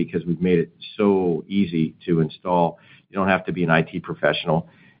adoption because we've made it so easy to install. You don't have to be an IT professional.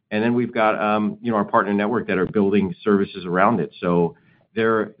 And then we've got our partner network that are building services around it. So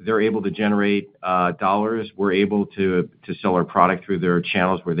they're able to generate dollars. We're able to sell our product through their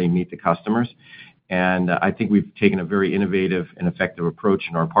channels where they meet the customers. And I think we've taken a very innovative and effective approach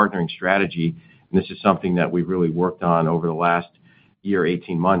in our partnering strategy. And this is something that we've really worked on over the last year,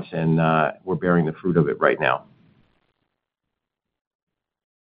 18 months, and we're bearing the fruit of it right now.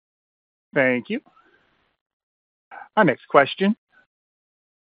 Thank you. Our next question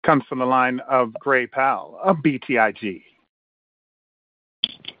comes from the line of Gray Powell of BTIG.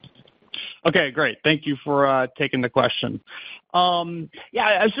 Okay, great. Thank you for taking the question. I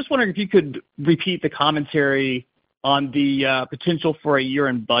was just wondering if you could repeat the commentary on the potential for a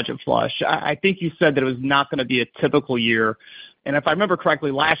year-end budget flush. I think you said that it was not going to be a typical year. And if I remember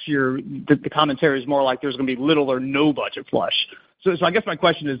correctly, last year, the commentary is more like there's going to be little or no budget flush. So I guess my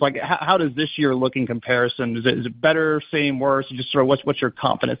question is, like, how does this year look in comparison? Is it better, same, worse? Just sort of what's your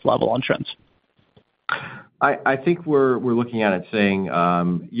confidence level on trends? I think we're looking at it saying,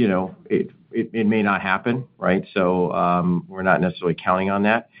 it may not happen, right? So we're not necessarily counting on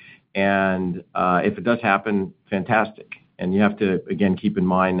that. And if it does happen, fantastic. And you have to, again, keep in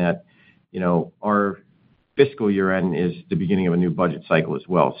mind that, our fiscal year end is the beginning of a new budget cycle as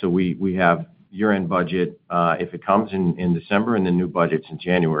well. So we have year-end budget if it comes in December, and then new budgets in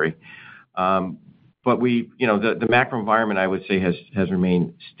January. But the macro environment, I would say, has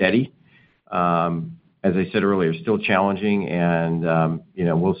remained steady. As I said earlier, still challenging, and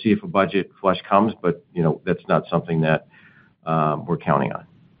we'll see if a budget flush comes, but that's not something that we're counting on.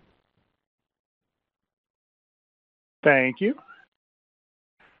 Thank you.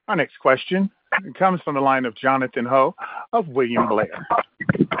 Our next question comes from the line of Jonathan Ho of William Blair.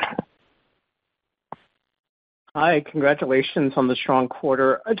 Hi, congratulations on the strong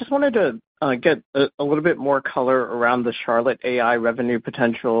quarter. I just wanted to get a little bit more color around the Charlotte AI revenue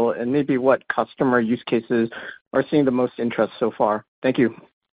potential and maybe what customer use cases are seeing the most interest so far. Thank you.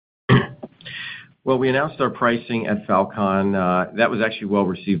 Well, we announced our pricing at Falcon. That was actually well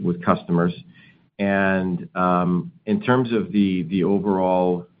received with customers. And in terms of the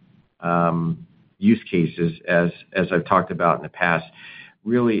overall use cases, as I've talked about in the past,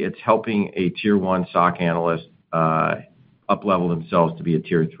 really it's helping a tier 1 SOC analyst up-level themselves to be a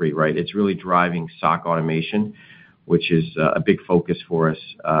tier 3, right? It's really driving SOC automation, which is a big focus for us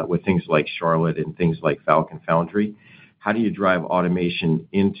with things like Charlotte and things like Falcon Foundry. How do you drive automation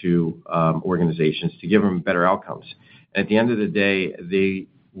into organizations to give them better outcomes? At the end of the day, they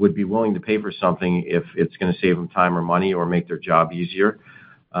would be willing to pay for something if it's going to save them time or money or make their job easier.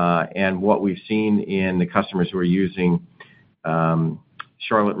 And what we've seen in the customers who are using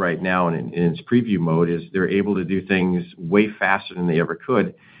Charlotte right now in its preview mode is they're able to do things way faster than they ever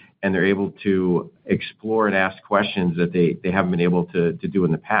could. and they're able to explore and ask questions that they haven't been able to do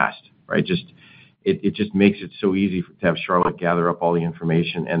in the past, right? It just makes it so easy to have Charlotte gather up all the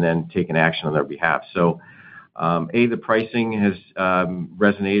information and then take an action on their behalf. So, the pricing has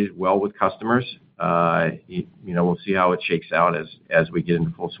resonated well with customers. We'll see how it shakes out as we get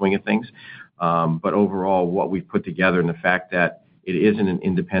into full swing of things. But overall, what we've put together and the fact that it isn't an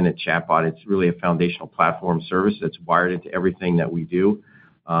independent chatbot, it's really a foundational platform service that's wired into everything that we do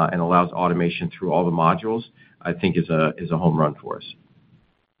and allows automation through all the modules, I think is a home run for us.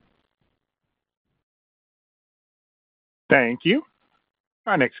 Thank you.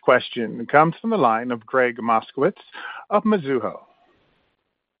 Our next question comes from the line of Greg Moskowitz of Mizuho.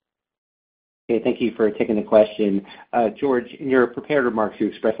 Okay, thank you for taking the question. George, in your prepared remarks, you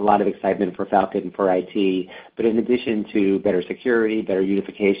expressed a lot of excitement for Falcon for IT, but in addition to better security, better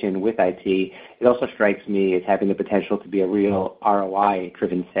unification with IT, it also strikes me as having the potential to be a real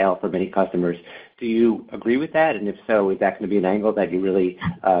ROI-driven sale for many customers. Do you agree with that? And if so, is that going to be an angle that you really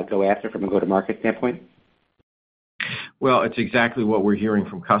go after from a go-to-market standpoint? Well, it's exactly what we're hearing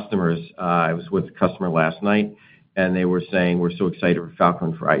from customers. I was with a customer last night, and they were saying, we're so excited for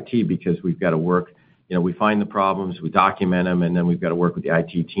Falcon for IT because we've got to work. We find the problems, we document them, and then we've got to work with the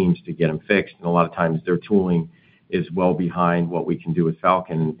IT teams to get them fixed. And a lot of times their tooling is well behind what we can do with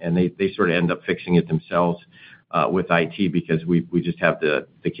Falcon, and they sort of end up fixing it themselves with IT because we just have the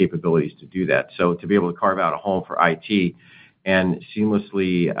capabilities to do that. So to be able to carve out a home for IT and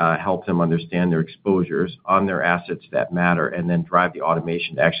seamlessly help them understand their exposures on their assets that matter and then drive the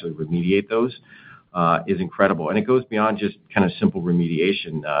automation to actually remediate those is incredible. And it goes beyond just kind of simple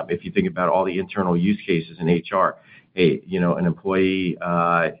remediation. If you think about all the internal use cases in HR, an employee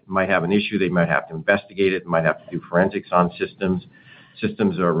might have an issue, they might have to investigate it, might have to do forensics on systems.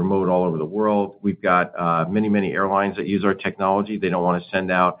 Systems are remote all over the world. We've got many airlines that use our technology. They don't want to send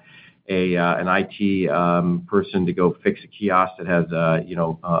out an IT person to go fix a kiosk that has a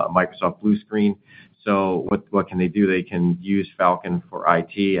Microsoft blue screen. So what can they do? They can use Falcon for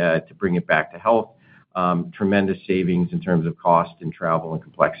IT to bring it back to health. Tremendous savings in terms of cost and travel and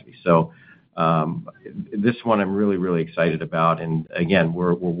complexity. So this one I'm really excited about. And again,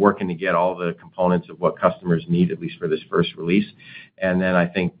 we're working to get all the components of what customers need, at least for this first release. And then I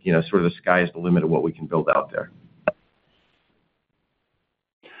think sort of the sky is the limit of what we can build out there.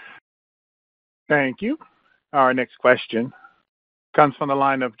 Thank you. Our next question comes from the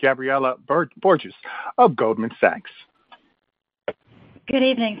line of Gabriela Borges of Goldman Sachs. Good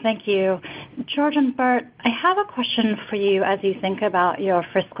evening. Thank you. George and Burt, I have a question for you as you think about your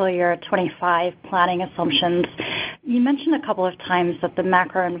fiscal year 25 planning assumptions. You mentioned a couple of times that the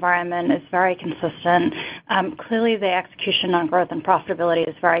macro environment is very consistent. Clearly, the execution on growth and profitability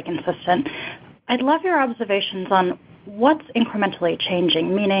is very consistent. I'd love your observations on what's incrementally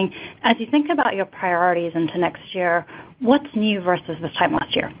changing, meaning as you think about your priorities into next year, what's new versus this time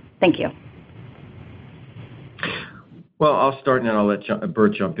last year? Thank you. Well, I'll start and then I'll let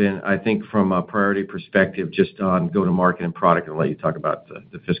Burt jump in. I think from a priority perspective, just on go-to-market and product, and I'll let you talk about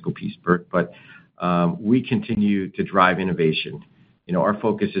the fiscal piece, Burt. But we continue to drive innovation. Our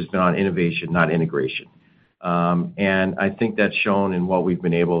focus has been on innovation, not integration. And I think that's shown in what we've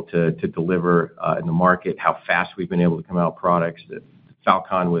been able to deliver in the market, how fast we've been able to come out with products. That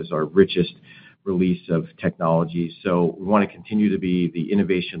Falcon was our richest release of technology. So we want to continue to be the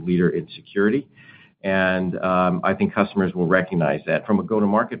innovation leader in security. And I think customers will recognize that. From a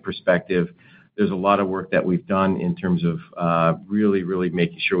go-to-market perspective, there's a lot of work that we've done in terms of really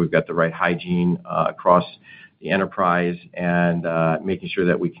making sure we've got the right hygiene across the enterprise and making sure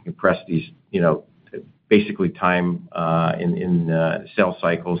that we can compress these, basically time in sales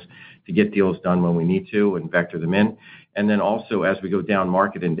cycles to get deals done when we need to and vector them in. And then also as we go down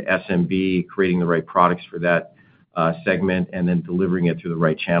market into SMB, creating the right products for that segment and then delivering it through the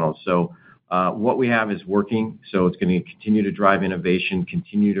right channels. So what we have is working. So it's going to continue to drive innovation,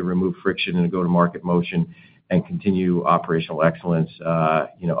 continue to remove friction in a go-to-market motion, and continue operational excellence,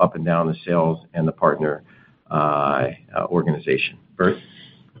 up and down the sales and the partner organization. Burt?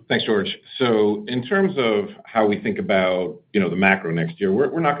 Thanks, George. So in terms of how we think about, the macro next year,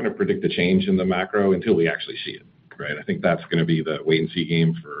 we're not going to predict a change in the macro until we actually see it, right? I think that's going to be the wait-and-see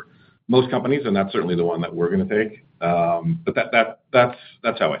game for most companies, and that's certainly the one that we're going to take. But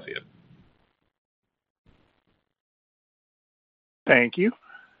that's how I see it. Thank you.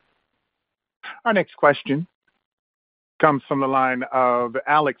 Our next question comes from the line of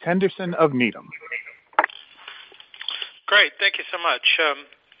Alex Henderson of Needham. Great. Thank you so much.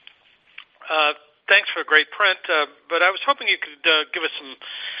 Thanks for a great print, but I was hoping you could give us some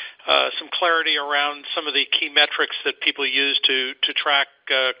some clarity around some of the key metrics that people use to track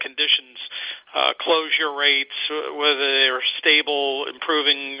conditions, closure rates, whether they're stable,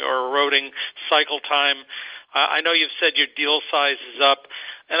 improving, or eroding, cycle time. I know you've said your deal size is up,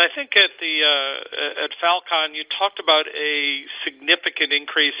 and I think at Falcon you talked about a significant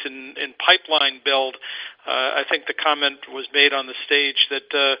increase in pipeline build. I think the comment was made on the stage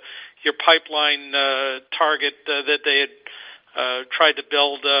that your pipeline target that they had tried to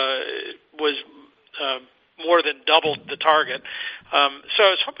build was more than doubled the target. So I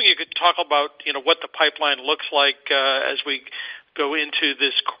was hoping you could talk about what the pipeline looks like as we go into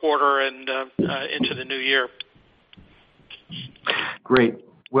this quarter and into the new year. Great.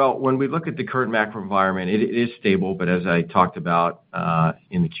 Well, when we look at the current macro environment, it is stable, but as I talked about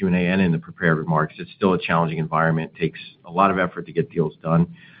in the Q&A and in the prepared remarks, it's still a challenging environment. It takes a lot of effort to get deals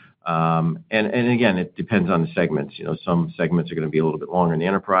done. And again, it depends on the segments. Some segments are going to be a little bit longer in the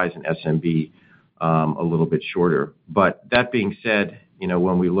enterprise and SMB a little bit shorter. But that being said,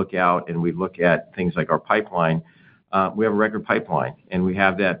 when we look out and we look at things like our pipeline, we have a record pipeline. And we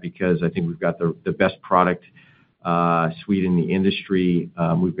have that because I think we've got the best product suite in the industry.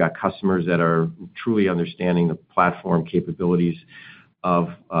 We've got customers that are truly understanding the platform capabilities of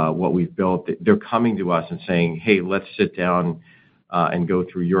what we've built. They're coming to us and saying, hey, let's sit down and go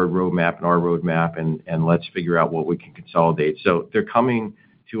through your roadmap and our roadmap and let's figure out what we can consolidate. So they're coming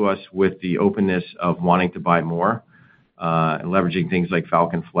to us with the openness of wanting to buy more and leveraging things like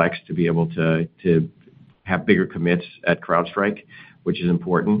Falcon Flex to be able to have bigger commits at CrowdStrike, which is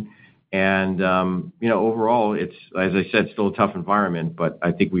important. And, overall, it's, as I said, still a tough environment, but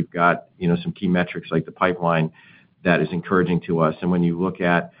I think we've got, some key metrics like the pipeline that is encouraging to us. And when you look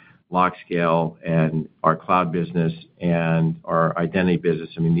at LogScale and our cloud business and our identity business,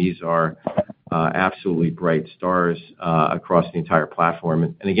 I mean, these are absolutely bright stars across the entire platform.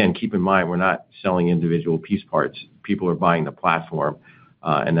 And again, keep in mind, we're not selling individual piece parts. People are buying the platform,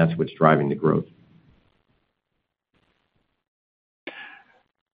 and that's what's driving the growth.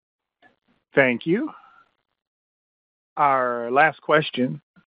 Thank you. Our last question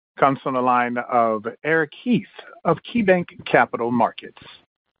comes from the line of Eric Heath of KeyBanc Capital Markets.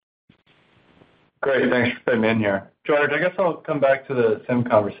 Great. Thanks for fitting me in here. George, I guess I'll come back to the SIM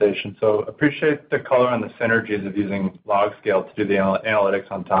conversation. So appreciate the color on the synergies of using LogScale to do the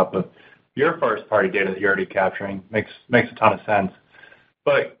analytics on top of your first-party data that you're already capturing. Makes a ton of sense.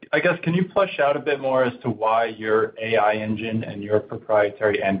 But I guess, can you flesh out a bit more as to why your AI engine and your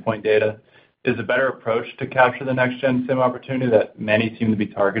proprietary endpoint data is a better approach to capture the next-gen SIM opportunity that many seem to be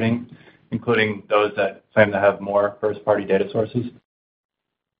targeting, including those that claim to have more first-party data sources?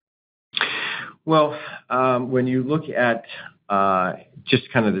 Well, when you look at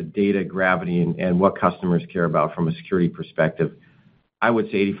just kind of the data gravity and what customers care about from a security perspective, I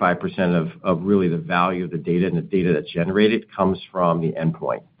would say 85% of really the value of the data and the data that's generated comes from the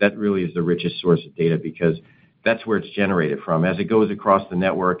endpoint. That really is the richest source of data because that's where it's generated from. As it goes across the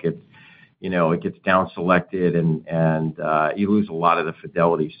network, it gets down selected and you lose a lot of the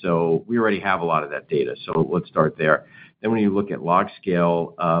fidelity. So we already have a lot of that data. So let's start there. Then when you look at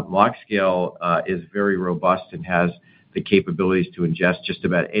LogScale, LogScale is very robust and has the capabilities to ingest just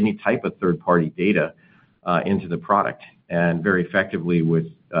about any type of third-party data into the product and very effectively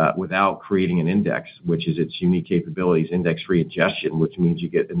without creating an index, which is its unique capabilities, index-free ingestion, which means you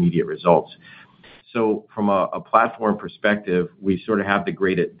get immediate results. So from a platform perspective, we sort of have the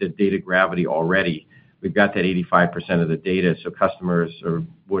data gravity already. We've got that 85% of the data, so customers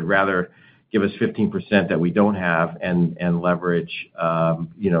would rather give us 15% that we don't have and leverage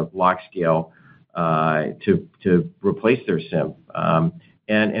LogScale to replace their SIM.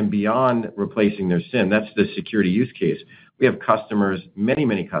 And beyond replacing their SIM, that's the security use case. We have customers,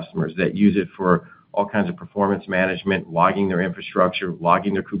 many customers that use it for all kinds of performance management, logging their infrastructure,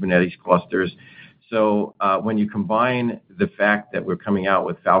 logging their Kubernetes clusters. So when you combine the fact that we're coming out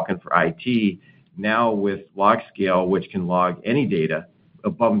with Falcon for IT, now with LogScale, which can log any data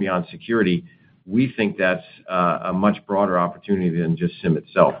above and beyond security, we think that's a much broader opportunity than just SIM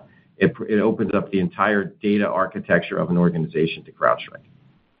itself. It opens up the entire data architecture of an organization to CrowdStrike.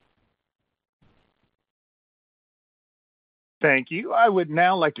 Thank you. I would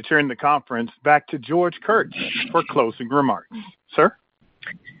now like to turn the conference back to George Kurtz for closing remarks. Sir?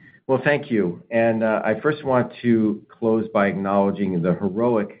 Well, thank you. And I first want to close by acknowledging the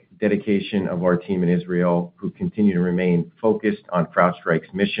heroic dedication of our team in Israel who continue to remain focused on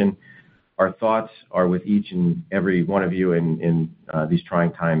CrowdStrike's mission. Our thoughts are with each and every one of you in these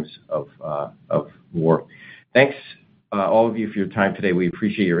trying times of war. Thanks, all of you, for your time today. We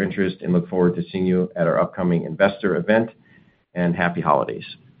appreciate your interest and look forward to seeing you at our upcoming investor event. And happy holidays.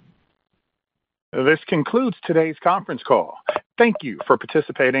 This concludes today's conference call. Thank you for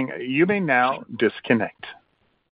participating. You may now disconnect.